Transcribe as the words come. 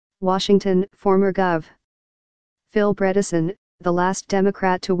Washington, former Gov. Phil Bredesen, the last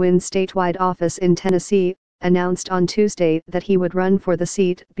Democrat to win statewide office in Tennessee, announced on Tuesday that he would run for the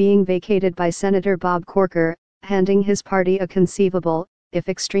seat being vacated by Senator Bob Corker, handing his party a conceivable, if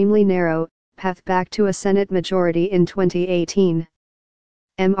extremely narrow, path back to a Senate majority in 2018.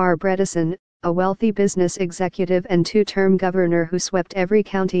 Mr. Bredesen, a wealthy business executive and two-term governor who swept every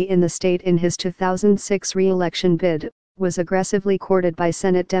county in the state in his 2006 re-election bid, was aggressively courted by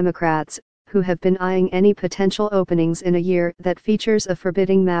Senate Democrats, who have been eyeing any potential openings in a year that features a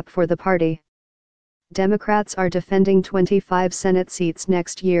forbidding map for the party. Democrats are defending 25 Senate seats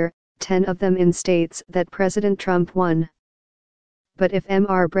next year, 10 of them in states that President Trump won. But if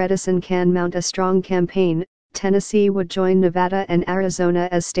Mr. Bredesen can mount a strong campaign, Tennessee would join Nevada and Arizona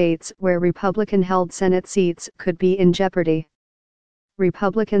as states where Republican-held Senate seats could be in jeopardy.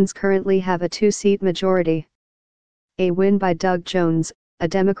 Republicans currently have a two-seat majority. A win by Doug Jones, a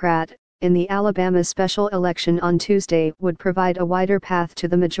Democrat, in the Alabama special election on Tuesday would provide a wider path to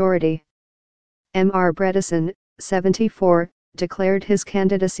the majority. Mr. Bredesen, 74, declared his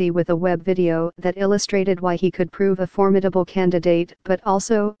candidacy with a web video that illustrated why he could prove a formidable candidate but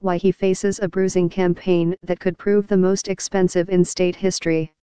also why he faces a bruising campaign that could prove the most expensive in state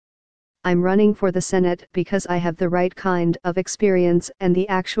history. I'm running for the Senate because I have the right kind of experience and the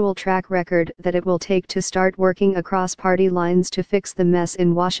actual track record that it will take to start working across party lines to fix the mess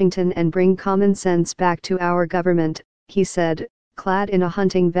in Washington and bring common sense back to our government, he said, clad in a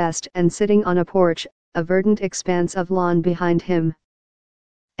hunting vest and sitting on a porch, a verdant expanse of lawn behind him.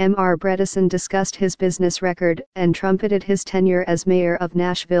 Mr. Bredesen discussed his business record and trumpeted his tenure as mayor of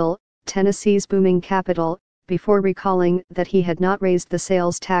Nashville, Tennessee's booming capital, before recalling that he had not raised the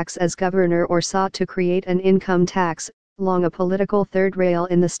sales tax as governor or sought to create an income tax, long a political third rail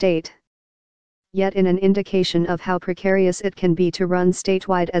in the state. Yet in an indication of how precarious it can be to run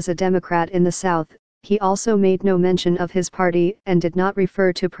statewide as a Democrat in the South, he also made no mention of his party and did not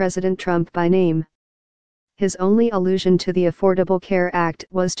refer to President Trump by name. His only allusion to the Affordable Care Act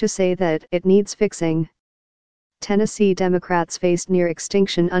was to say that it needs fixing. Tennessee Democrats faced near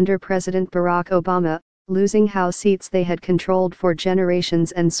extinction under President Barack Obama, losing House seats they had controlled for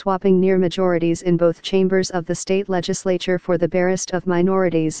generations and swapping near majorities in both chambers of the state legislature for the barest of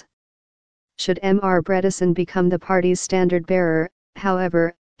minorities. Should Mr. Bredesen become the party's standard-bearer,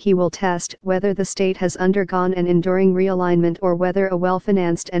 however, he will test whether the state has undergone an enduring realignment or whether a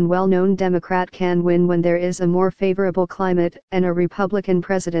well-financed and well-known Democrat can win when there is a more favorable climate and a Republican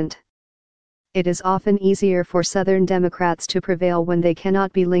president. It is often easier for Southern Democrats to prevail when they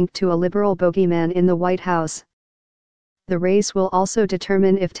cannot be linked to a liberal bogeyman in the White House. The race will also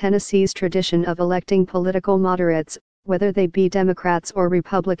determine if Tennessee's tradition of electing political moderates, whether they be Democrats or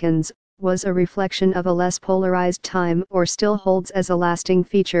Republicans, was a reflection of a less polarized time or still holds as a lasting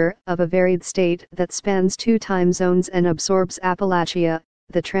feature of a varied state that spans two time zones and absorbs Appalachia,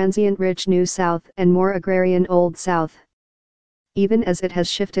 the transient rich New South and more agrarian Old South. Even as it has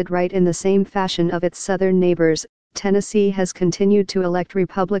shifted right in the same fashion of its southern neighbors, Tennessee has continued to elect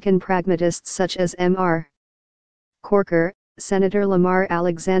Republican pragmatists such as Mr. Corker, Senator Lamar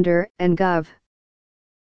Alexander, and Gov.